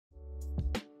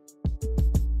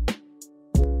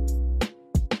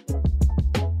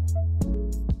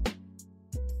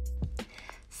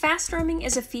Fast roaming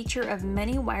is a feature of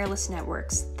many wireless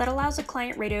networks that allows a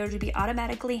client radio to be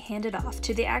automatically handed off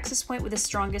to the access point with the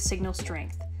strongest signal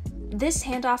strength. This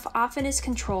handoff often is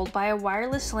controlled by a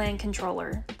wireless LAN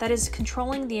controller that is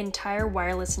controlling the entire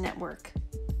wireless network.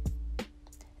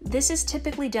 This is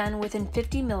typically done within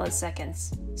 50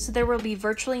 milliseconds, so there will be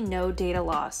virtually no data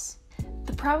loss.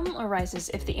 The problem arises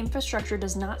if the infrastructure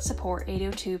does not support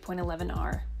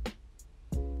 802.11r.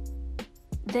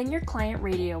 Then your client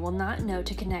radio will not know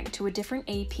to connect to a different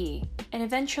AP and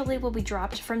eventually will be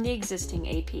dropped from the existing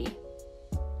AP.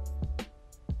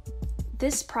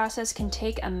 This process can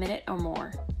take a minute or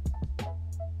more.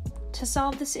 To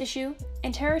solve this issue,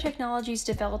 Antaira Technologies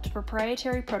developed a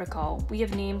proprietary protocol we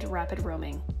have named Rapid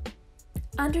Roaming.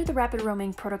 Under the Rapid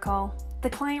Roaming protocol, the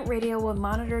client radio will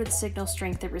monitor the signal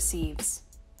strength it receives.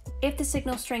 If the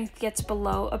signal strength gets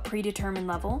below a predetermined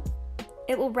level,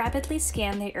 it will rapidly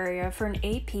scan the area for an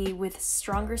AP with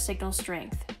stronger signal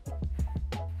strength.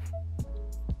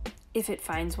 If it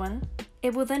finds one,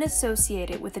 it will then associate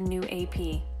it with a new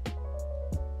AP.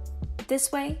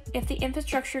 This way, if the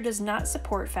infrastructure does not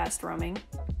support fast roaming,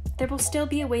 there will still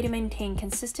be a way to maintain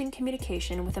consistent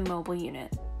communication with a mobile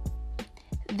unit.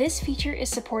 This feature is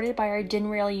supported by our DIN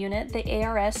rail unit, the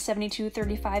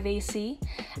ARS7235AC,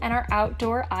 and our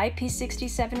outdoor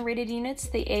IP67 rated units,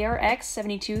 the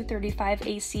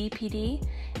ARX7235AC PD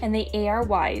and the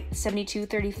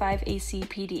ARY7235AC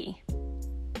PD.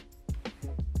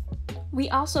 We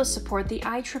also support the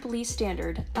IEEE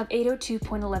standard of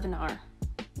 802.11r.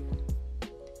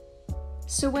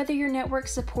 So whether your network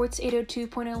supports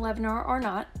 802.11r or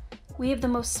not, we have the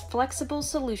most flexible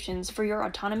solutions for your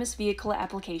autonomous vehicle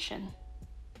application.